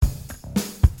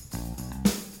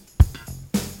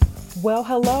Well,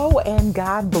 hello and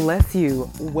God bless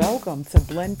you. Welcome to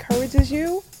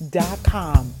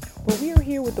BlenCouragesYou.com, where we are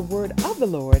here with the word of the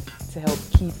Lord to help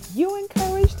keep you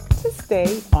encouraged to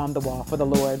stay on the wall for the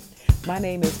Lord. My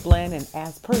name is Blen, and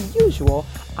as per usual,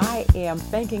 I am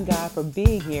thanking God for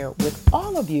being here with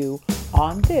all of you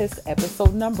on this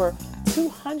episode number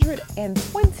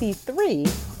 223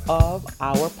 of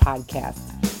our podcast.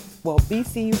 Well,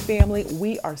 BCU family,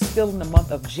 we are still in the month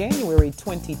of January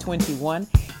 2021,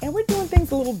 and we're doing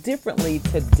things a little differently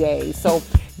today. So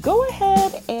go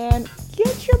ahead and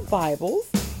get your Bibles,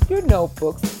 your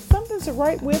notebooks, something to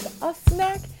write with, a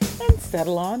snack, and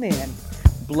settle on in.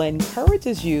 Blen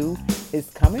Encourages You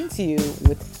is coming to you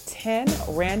with 10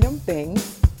 random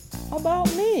things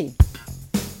about me.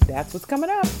 That's what's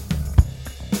coming up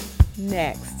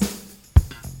next.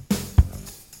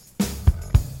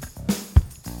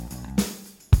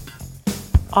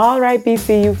 All right,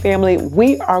 BCU family,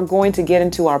 we are going to get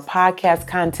into our podcast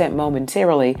content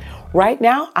momentarily. Right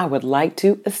now, I would like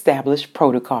to establish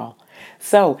protocol.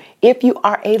 So if you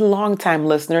are a longtime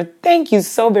listener, thank you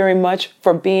so very much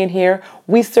for being here.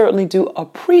 We certainly do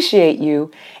appreciate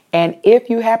you. And if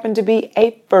you happen to be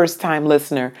a first-time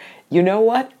listener, you know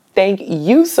what? Thank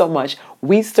you so much.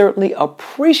 We certainly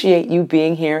appreciate you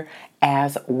being here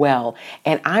as well.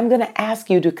 And I'm going to ask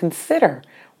you to consider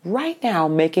right now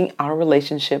making our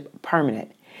relationship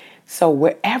permanent. So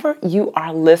wherever you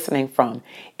are listening from,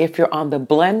 if you're on the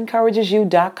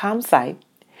BlenCouragesYou.com site,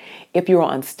 if you're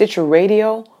on Stitcher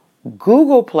Radio,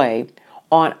 Google Play,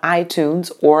 on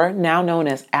iTunes, or now known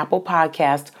as Apple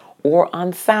Podcast, or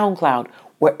on SoundCloud,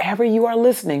 wherever you are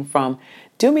listening from,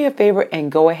 do me a favor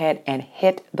and go ahead and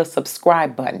hit the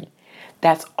subscribe button.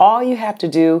 That's all you have to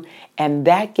do, and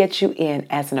that gets you in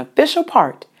as an official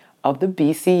part of the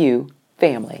BCU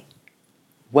family.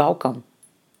 Welcome.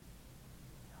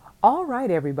 All right,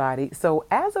 everybody. So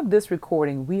as of this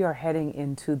recording, we are heading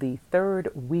into the third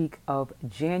week of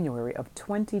January of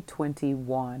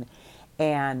 2021.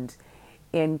 And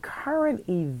in current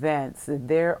events,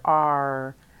 there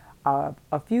are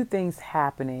a few things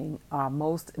happening,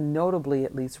 most notably,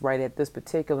 at least right at this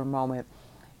particular moment,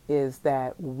 is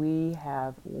that we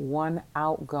have one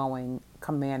outgoing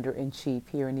commander-in-chief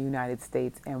here in the United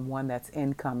States and one that's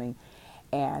incoming.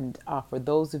 And for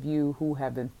those of you who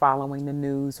have been following the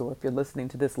news, or if you're listening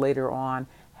to this later on,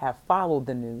 have followed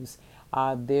the news,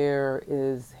 there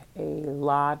is a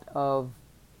lot of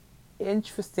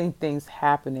interesting things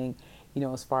happening,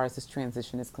 as far as this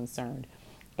transition is concerned.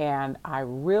 And I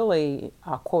really,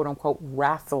 quote unquote,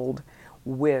 wrestled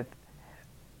with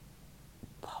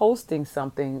posting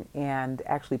something and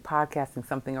actually podcasting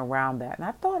something around that. And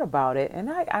I thought about it, and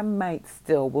I might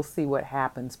still, we'll see what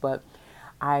happens, but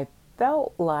I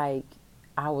felt like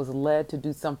I was led to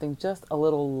do something just a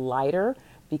little lighter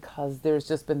because there's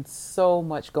just been so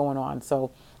much going on. So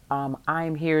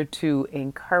I'm here to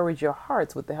encourage your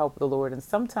hearts with the help of the Lord. And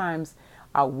sometimes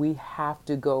we have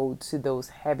to go to those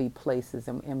heavy places,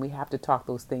 and we have to talk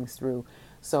those things through.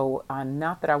 So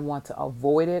not that I want to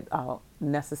avoid it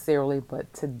necessarily,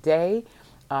 but today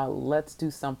let's do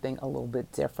something a little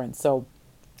bit different. So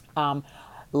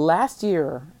last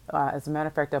year, as a matter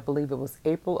of fact, I believe it was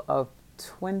April of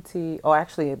 20. Oh,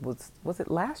 actually, was it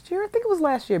last year? I think it was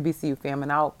last year, BCU fam,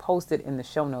 and I'll post it in the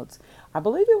show notes. I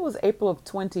believe it was April of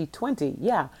 2020.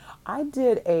 Yeah, I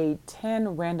did a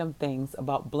 10 random things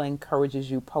about Blen Encourages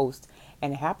You post,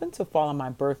 and it happened to fall on my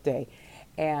birthday.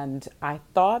 And I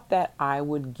thought that I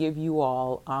would give you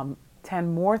all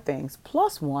 10 more things,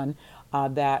 plus one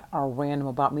that are random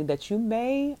about me that you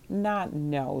may not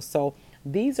know. So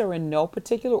these are in no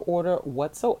particular order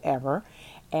whatsoever.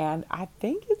 And I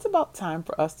think it's about time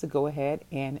for us to go ahead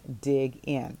and dig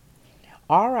in.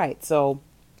 All right, so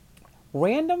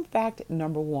random fact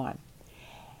number one.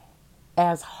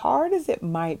 As hard as it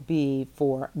might be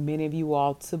for many of you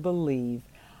all to believe,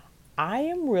 I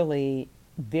am really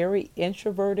very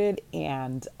introverted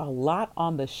and a lot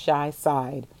on the shy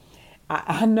side.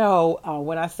 I know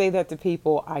when I say that to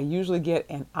people, I usually get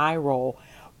an eye roll,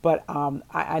 but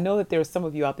I know that there are some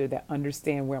of you out there that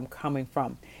understand where I'm coming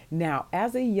from. Now,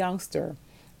 as a youngster,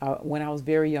 when I was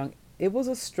very young, it was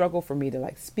a struggle for me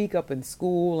to speak up in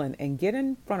school and get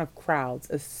in front of crowds,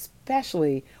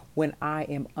 especially when I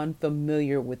am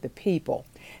unfamiliar with the people.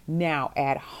 Now,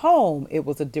 at home, it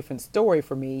was a different story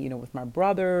for me, with my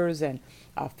brothers and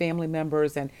family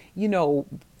members and,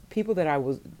 people that I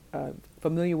was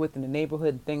familiar with in the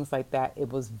neighborhood and things like that. It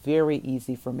was very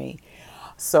easy for me.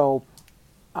 So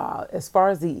as far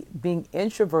as the being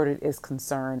introverted is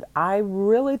concerned, I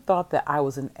really thought that I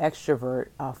was an extrovert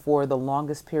for the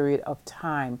longest period of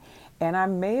time. And I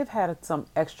may have had some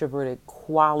extroverted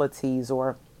qualities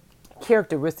or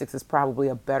characteristics is probably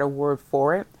a better word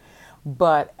for it.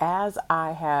 But as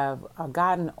I have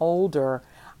gotten older,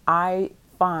 I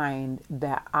find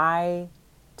that I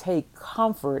take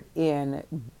comfort in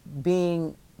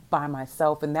being by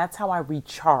myself, and that's how I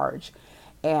recharge.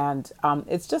 And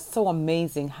it's just so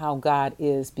amazing how God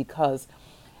is, because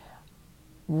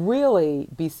really,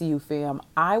 BCU fam,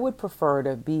 I would prefer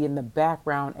to be in the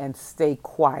background and stay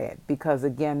quiet, because,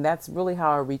 again, that's really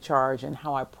how I recharge and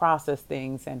how I process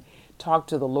things and talk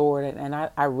to the Lord. And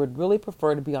I would really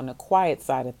prefer to be on the quiet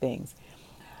side of things.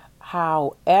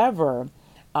 However,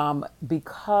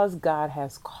 because God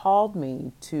has called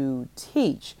me to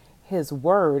teach His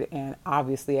word, and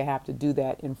obviously I have to do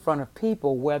that in front of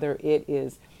people, whether it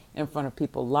is in front of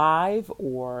people live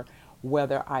or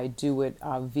whether I do it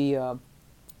via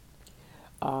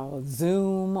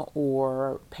Zoom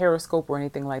or Periscope or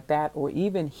anything like that, or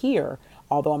even here,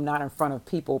 although I'm not in front of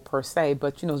people per se,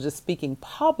 but just speaking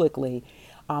publicly,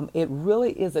 it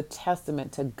really is a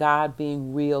testament to God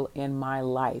being real in my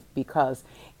life. Because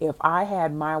if I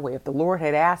had my way, if the Lord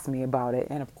had asked me about it,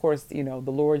 and of course, the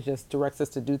Lord just directs us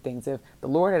to do things. If the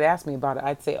Lord had asked me about it,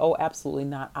 I'd say, oh, absolutely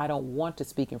not. I don't want to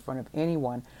speak in front of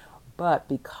anyone. But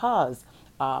because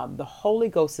the Holy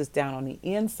Ghost is down on the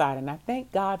inside, and I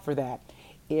thank God for that,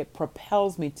 it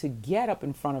propels me to get up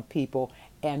in front of people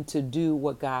and to do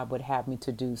what God would have me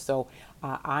to do. So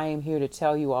I am here to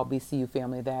tell you all, BCU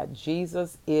family, that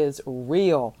Jesus is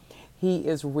real. He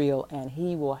is real, and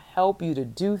He will help you to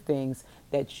do things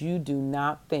that you do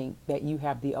not think that you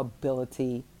have the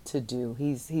ability to do.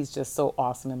 He's just so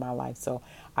awesome in my life. So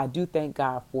I do thank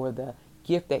God for the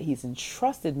gift that He's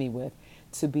entrusted me with,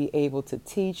 to be able to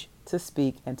teach, to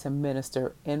speak, and to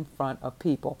minister in front of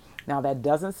people. Now, that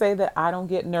doesn't say that I don't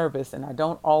get nervous, and I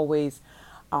don't always,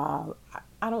 I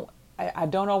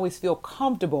don't always feel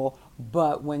comfortable.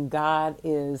 But when God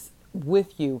is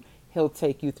with you, He'll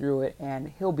take you through it,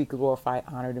 and He'll be glorified,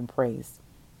 honored, and praised.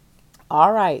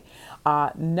 All right,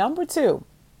 number 2,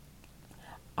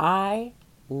 I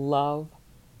love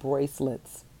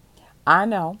bracelets. I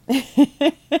know.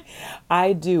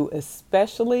 I do,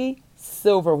 especially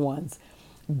silver ones.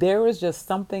 There is just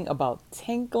something about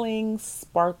tinkling,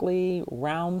 sparkly,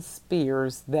 round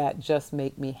spears that just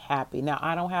make me happy. Now,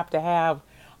 I don't have to have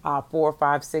 4,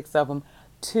 5, 6 of them.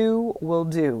 2 will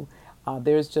do.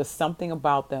 There's just something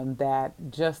about them that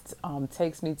just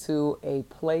takes me to a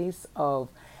place of,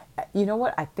 you know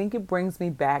what? I think it brings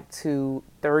me back to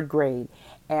 3rd grade.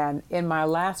 And in my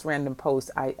last random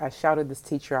post, I shouted this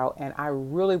teacher out, and I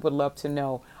really would love to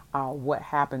know what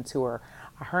happened to her.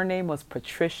 Her name was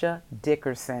Patricia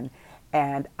Dickerson,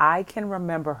 and I can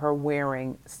remember her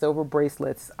wearing silver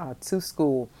bracelets to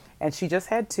school, and she just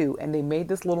had 2, and they made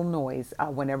this little noise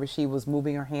whenever she was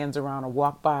moving her hands around or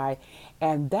walked by,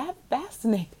 and that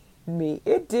fascinated me.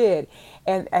 It did,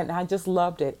 and I just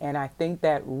loved it, and I think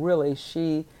that really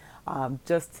she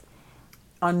just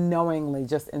unknowingly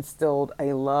just instilled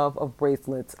a love of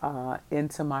bracelets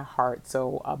into my heart.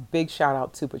 So a big shout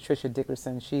out to Patricia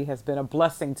Dickerson. She has been a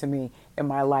blessing to me in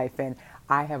my life, and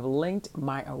I have linked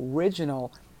my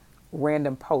original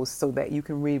random post so that you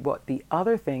can read what the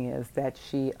other thing is that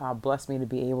she blessed me to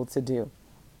be able to do.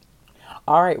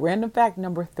 All right, random fact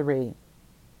number 3.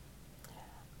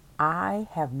 I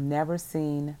have never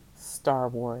seen Star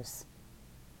Wars,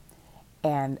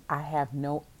 and I have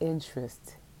no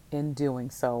interest in doing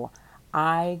so.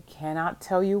 I cannot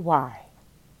tell you why.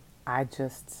 I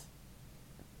just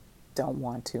don't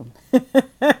want to.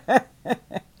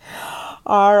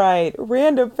 All right,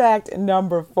 random fact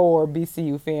number 4,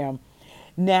 BCU fam.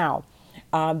 Now,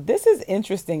 this is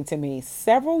interesting to me.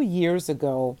 Several years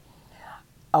ago,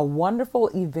 a wonderful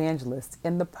evangelist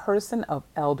in the person of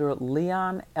Elder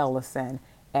Leon Ellison,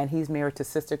 and he's married to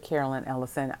Sister Carolyn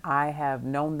Ellison. I have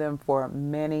known them for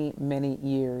many, many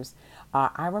years.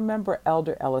 I remember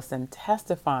Elder Ellison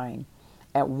testifying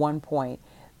at one point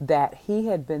that he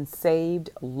had been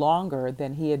saved longer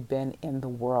than he had been in the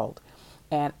world.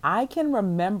 And I can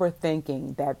remember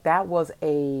thinking that that was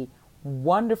a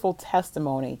wonderful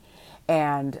testimony.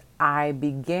 And I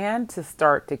began to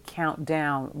start to count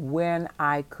down when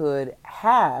I could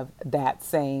have that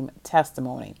same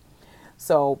testimony.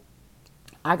 So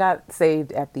I got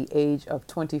saved at the age of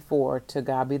 24, to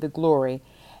God be the glory.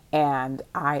 And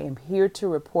I am here to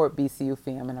report, BCU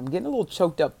fam, and I'm getting a little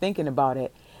choked up thinking about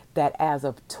it, that as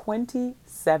of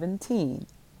 2017,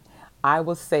 I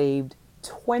was saved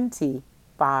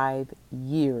 25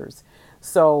 years.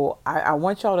 So I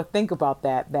want y'all to think about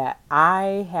that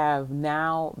I have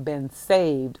now been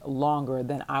saved longer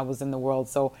than I was in the world.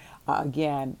 So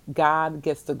again, God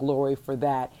gets the glory for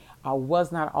that.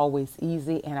 was not always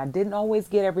easy, and I didn't always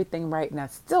get everything right, and I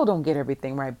still don't get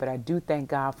everything right, but I do thank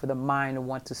God for the mind and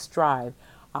want to strive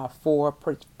for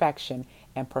perfection.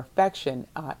 And perfection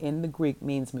in the Greek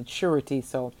means maturity.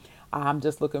 So I'm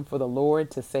just looking for the Lord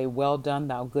to say, "Well done,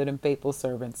 thou good and faithful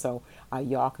servant." So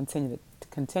y'all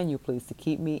continue, please, to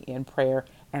keep me in prayer,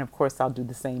 and of course, I'll do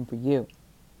the same for you.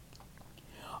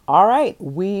 All right,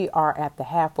 we are at the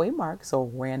halfway mark. So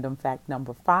random fact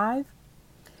number 5.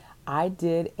 I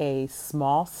did a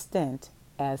small stint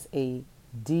as a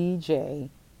DJ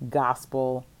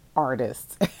gospel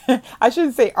artist. I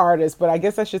shouldn't say artist, but I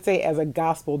guess I should say as a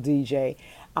gospel DJ.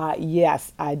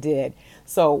 Yes, I did.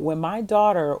 So when my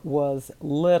daughter was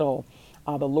little,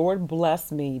 the Lord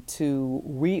blessed me to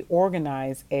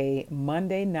reorganize a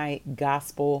Monday night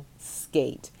gospel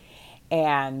skate.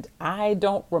 And I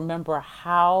don't remember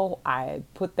how I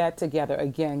put that together.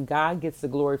 Again, God gets the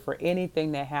glory for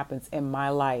anything that happens in my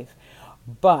life.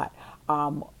 But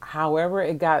however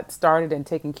it got started and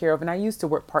taken care of, and I used to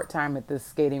work part time at this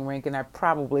skating rink, and I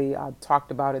probably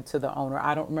talked about it to the owner.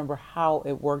 I don't remember how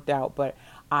it worked out, but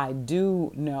I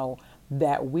do know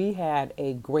that we had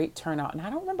a great turnout. And I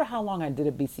don't remember how long I did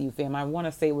at BCU fam. I want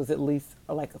to say it was at least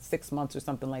like 6 months or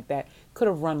something like that. Could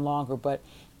have run longer, but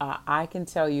I can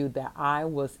tell you that I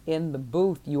was in the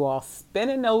booth, you all,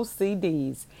 spinning those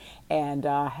CDs and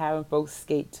having folks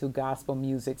skate to gospel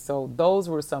music. So those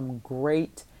were some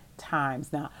great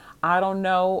times. Now, I don't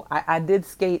know. I did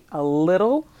skate a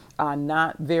little,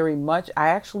 not very much. I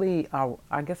actually,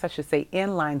 I guess I should say,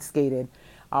 inline skated.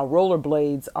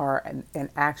 Rollerblades are an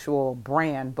actual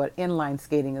brand, but inline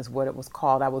skating is what it was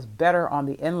called. I was better on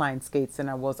the inline skates than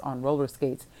I was on roller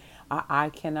skates. I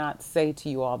cannot say to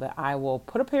you all that I will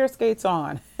put a pair of skates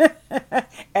on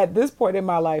at this point in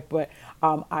my life, but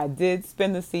I did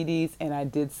spin the CDs and I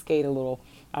did skate a little.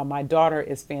 My daughter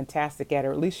is fantastic at it,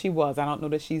 or at least she was. I don't know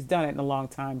that she's done it in a long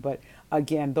time, but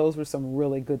again, those were some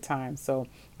really good times. So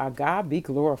God be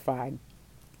glorified.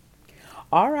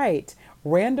 All right,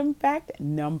 random fact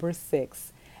number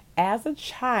 6. As a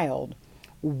child,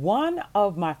 one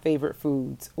of my favorite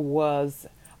foods was,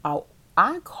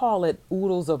 I call it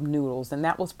oodles of noodles, and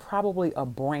that was probably a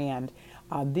brand.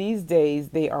 These days,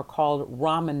 they are called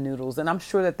ramen noodles, and I'm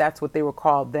sure that that's what they were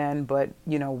called then, but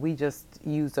we just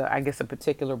use, I guess, a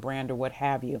particular brand or what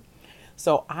have you.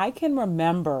 So I can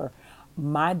remember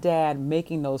my dad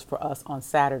making those for us on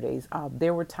Saturdays.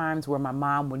 There were times where my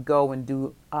mom would go and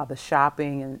do the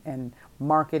shopping and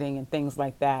marketing and things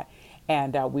like that.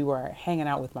 And we were hanging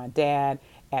out with my dad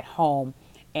at home.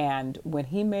 And when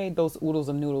he made those oodles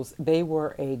and noodles, they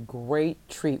were a great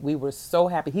treat. We were so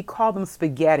happy. He called them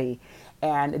spaghetti.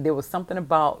 And there was something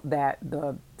about that,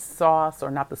 the sauce, or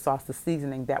not the sauce, the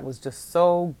seasoning, that was just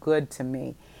so good to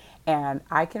me. And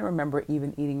I can remember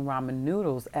even eating ramen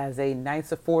noodles as a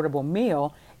nice, affordable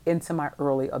meal into my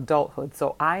early adulthood.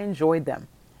 So I enjoyed them.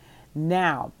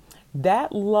 Now,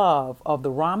 that love of the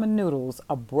ramen noodles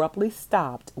abruptly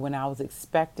stopped when I was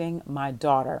expecting my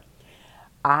daughter.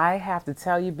 I have to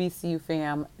tell you, BCU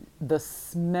fam, the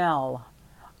smell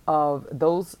of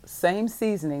those same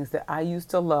seasonings that I used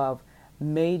to love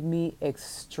made me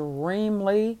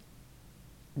extremely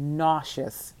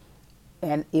nauseous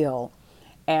and ill.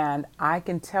 And I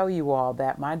can tell you all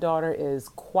that my daughter is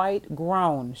quite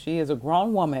grown. She is a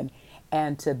grown woman.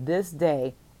 And to this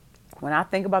day, when I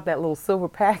think about that little silver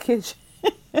package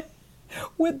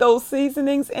with those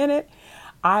seasonings in it,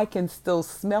 I can still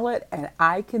smell it. And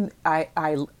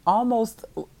I almost,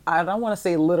 I don't want to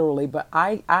say literally, but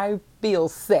I feel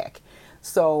sick.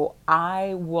 So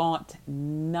I want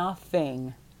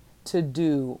nothing to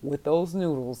do with those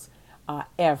noodles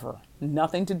ever.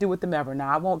 Nothing to do with them ever.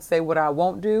 Now, I won't say what I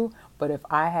won't do, but if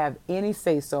I have any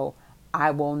say so, I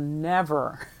will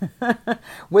never,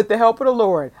 with the help of the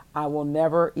Lord, I will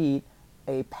never eat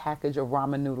a package of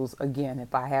ramen noodles again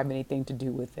if I have anything to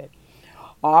do with it.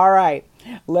 All right,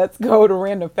 let's go to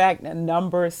random fact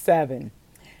number 7.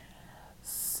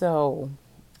 So,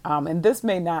 and this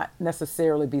may not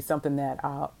necessarily be something that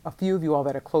a few of you all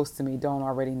that are close to me don't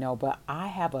already know, but I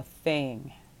have a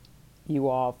thing, you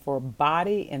all, for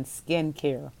body and skin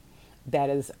care that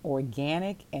is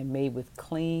organic and made with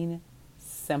clean,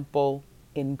 simple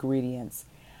ingredients.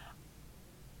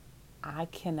 I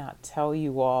cannot tell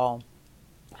you all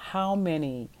how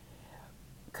many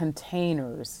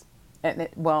containers, and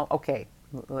well, okay,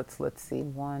 let's see,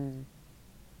 one,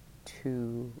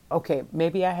 two, okay,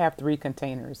 maybe I have 3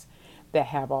 containers that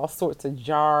have all sorts of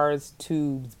jars,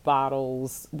 tubes,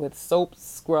 bottles with soaps,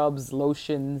 scrubs,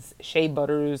 lotions, shea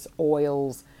butters,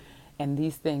 oils, And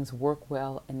these things work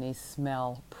well and they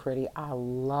smell pretty. I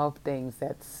love things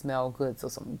that smell good. So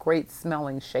some great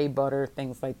smelling shea butter,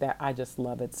 things like that. I just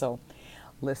love it. So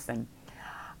listen,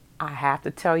 I have to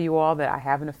tell you all that I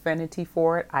have an affinity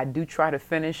for it. I do try to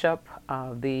finish up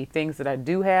the things that I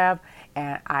do have,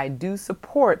 and I do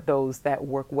support those that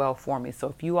work well for me. So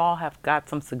if you all have got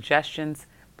some suggestions,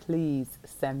 please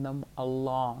send them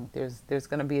along. There's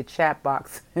going to be a chat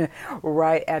box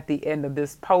right at the end of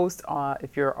this post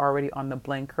if you're already on the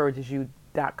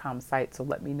bleencouragesyou.com site. So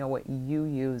let me know what you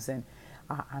use, and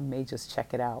I may just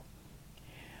check it out.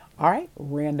 All right,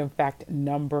 random fact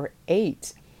number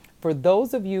 8. For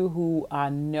those of you who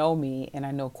know me, and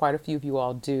I know quite a few of you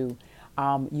all do,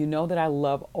 you know that I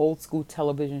love old school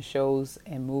television shows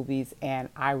and movies, and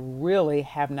I really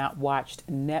have not watched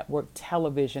network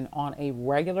television on a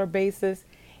regular basis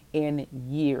in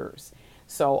years.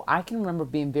 So I can remember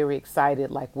being very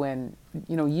excited, like when,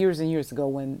 years and years ago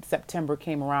when September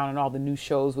came around and all the new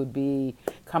shows would be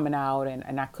coming out,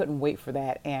 and I couldn't wait for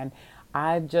that. And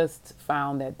I've just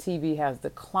found that TV has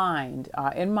declined,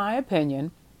 in my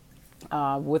opinion,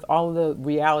 with all of the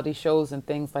reality shows and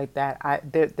things like that.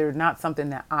 They're not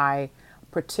something that I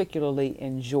particularly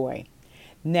enjoy.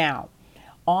 Now,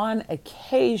 on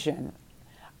occasion,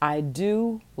 I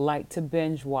do like to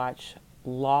binge watch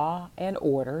Law and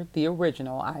Order, the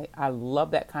original. I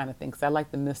love that kind of thing because I like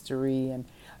the mystery and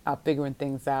figuring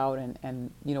things out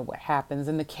and what happens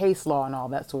and the case law and all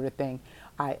that sort of thing.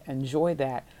 I enjoy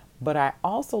that. But I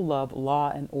also love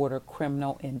Law and Order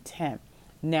Criminal Intent.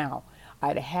 Now,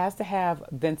 it has to have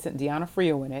Vincent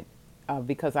D'Onofrio in it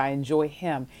because I enjoy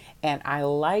him. And I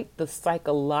like the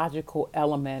psychological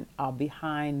element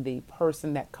behind the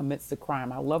person that commits the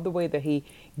crime. I love the way that he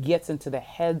gets into the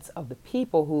heads of the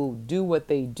people who do what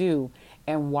they do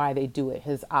and why they do it,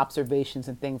 his observations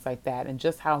and things like that, and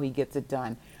just how he gets it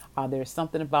done. There's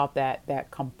something about that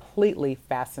that completely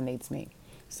fascinates me.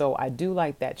 So I do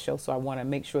like that show. So I want to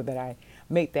make sure that I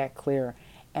make that clear.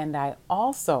 And I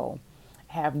also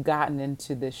have gotten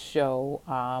into this show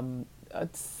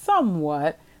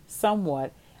somewhat. It's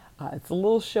a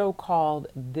little show called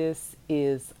This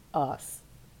Is Us.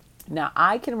 Now,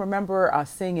 I can remember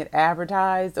seeing it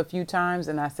advertised a few times,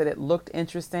 and I said it looked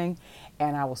interesting.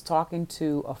 And I was talking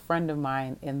to a friend of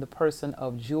mine in the person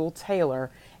of Jewel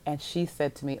Taylor, and she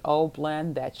said to me, "Oh,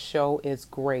 Blen, that show is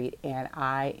great." And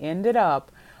I ended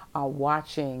up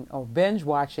watching or binge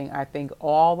watching, I think,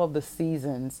 all of the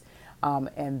seasons,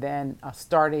 and then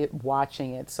started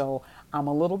watching it. So I'm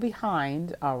a little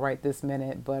behind right this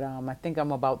minute, but I think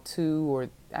I'm about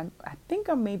I think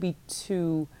I'm maybe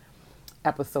 2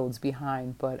 episodes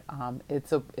behind, but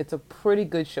it's a pretty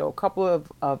good show. A couple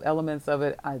of elements of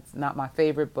it, it's not my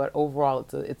favorite, but overall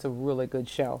it's a really good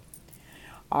show.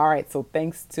 All right, so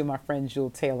thanks to my friend Jewel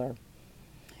Taylor.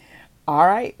 All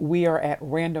right, we are at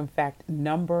random fact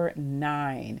number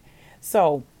 9.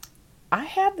 So I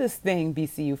have this thing,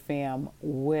 BCU fam,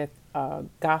 with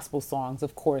gospel songs.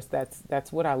 Of course,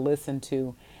 that's what I listen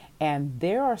to, and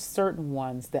there are certain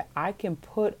ones that I can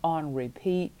put on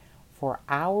repeat for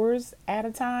hours at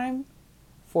a time,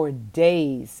 for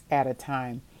days at a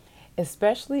time,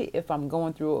 especially if I'm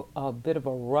going through a bit of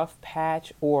a rough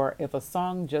patch, or if a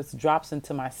song just drops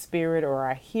into my spirit or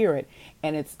I hear it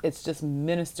and it's just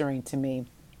ministering to me.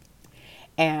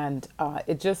 And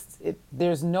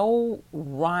there's no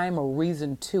rhyme or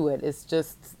reason to it. It's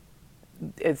just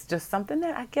something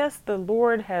that I guess the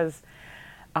Lord has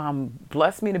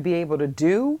blessed me to be able to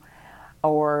do,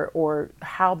 or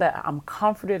how that I'm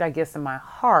comforted, I guess, in my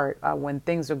heart when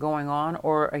things are going on,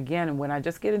 or again, when I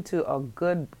just get into a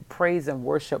good praise and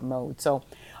worship mode. So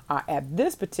at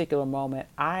this particular moment,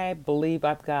 I believe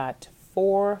I've got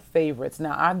 4 favorites.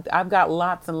 Now, I've got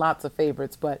lots and lots of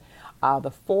favorites, but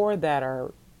the 4 that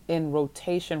are in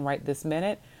rotation right this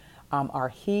minute are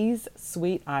He's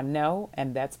Sweet, I Know,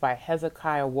 and that's by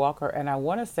Hezekiah Walker. And I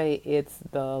want to say it's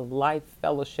the Life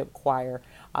Fellowship Choir.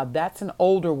 That's an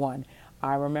older one.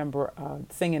 I remember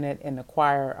singing it in the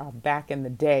choir back in the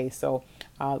day. So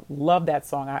love that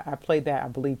song. I played that, I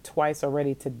believe, twice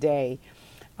already today.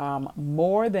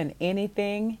 More Than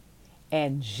Anything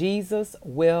and Jesus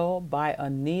Will by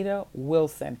Anita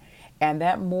Wilson. And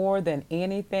that More Than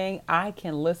Anything, I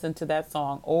can listen to that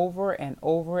song over and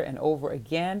over and over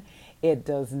again. It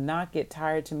does not get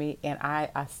tired to me. And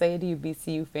I say to you,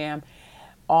 BCU fam,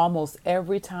 almost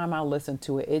every time I listen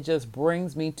to it, it just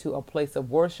brings me to a place of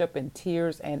worship and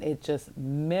tears, and it just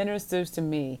ministers to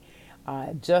me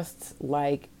just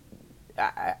like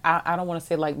I don't want to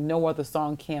say like no other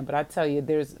song can, but I tell you,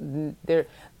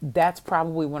 that's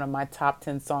probably one of my top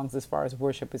 10 songs as far as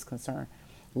worship is concerned.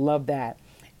 Love that.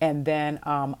 And then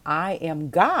I Am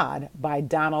God by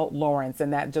Donald Lawrence.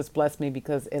 And that just blessed me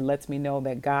because it lets me know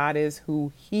that God is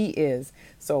who he is.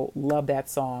 So love that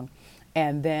song.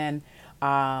 And then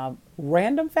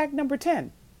random fact number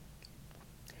 10.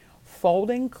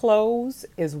 Folding clothes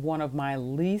is one of my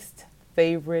least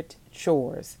favorite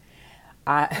chores.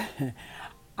 I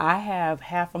I have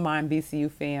half of mine, BCU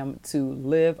fam, to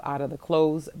live out of the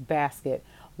clothes basket.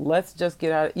 Let's just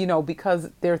get out,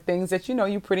 because there are things that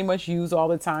you pretty much use all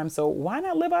the time. So why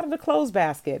not live out of the clothes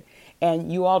basket?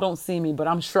 And you all don't see me, but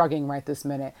I'm shrugging right this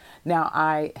minute. Now,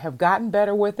 I have gotten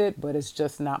better with it, but it's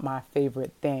just not my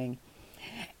favorite thing.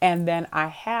 And then I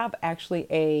have actually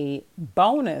a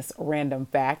bonus random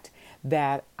fact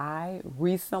that I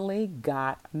recently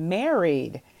got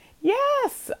married.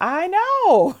 Yes, I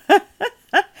know.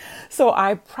 So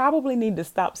I probably need to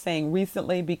stop saying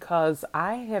recently because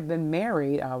I have been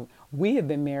married. We have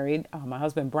been married, my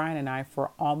husband Brian and I,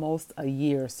 for almost a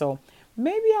year. So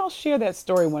maybe I'll share that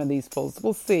story one of these posts.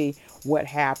 We'll see what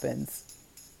happens.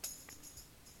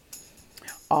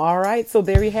 All right, so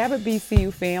there you have it,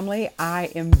 BCU family.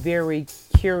 I am very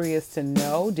curious to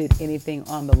know, did anything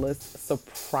on the list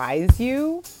surprise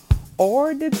you?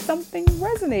 Or did something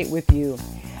resonate with you?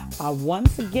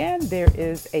 Once again, there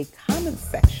is a comment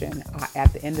section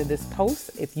at the end of this post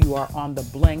if you are on the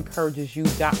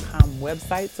blengencouragesyou.com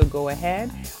website. So go ahead,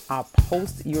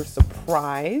 post your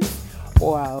surprise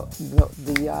or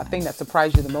the thing that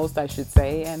surprised you the most, I should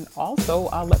say. And also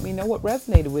let me know what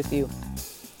resonated with you.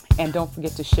 And don't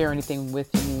forget to share anything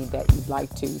with me that you'd like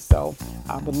to. So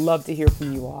I would love to hear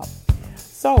from you all.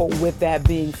 So with that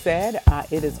being said,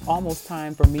 it is almost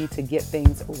time for me to get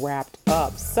things wrapped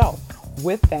up. So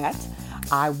with that,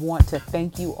 I want to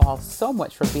thank you all so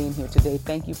much for being here today.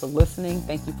 Thank you for listening.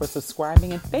 Thank you for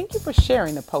subscribing. And thank you for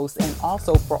sharing the post and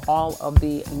also for all of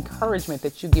the encouragement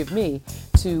that you give me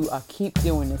to keep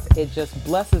doing this. It just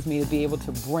blesses me to be able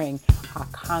to bring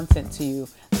content to you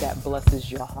that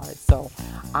blesses your heart. So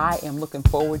I am looking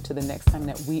forward to the next time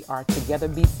that we are together,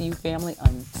 BCU family.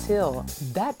 Until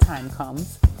that time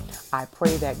comes, I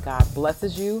pray that God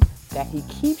blesses you, that he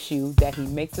keeps you, that he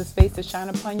makes his face to shine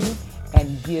upon you,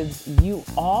 and gives you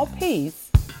all peace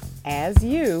as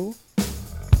you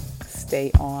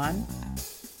stay on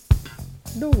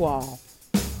the wall.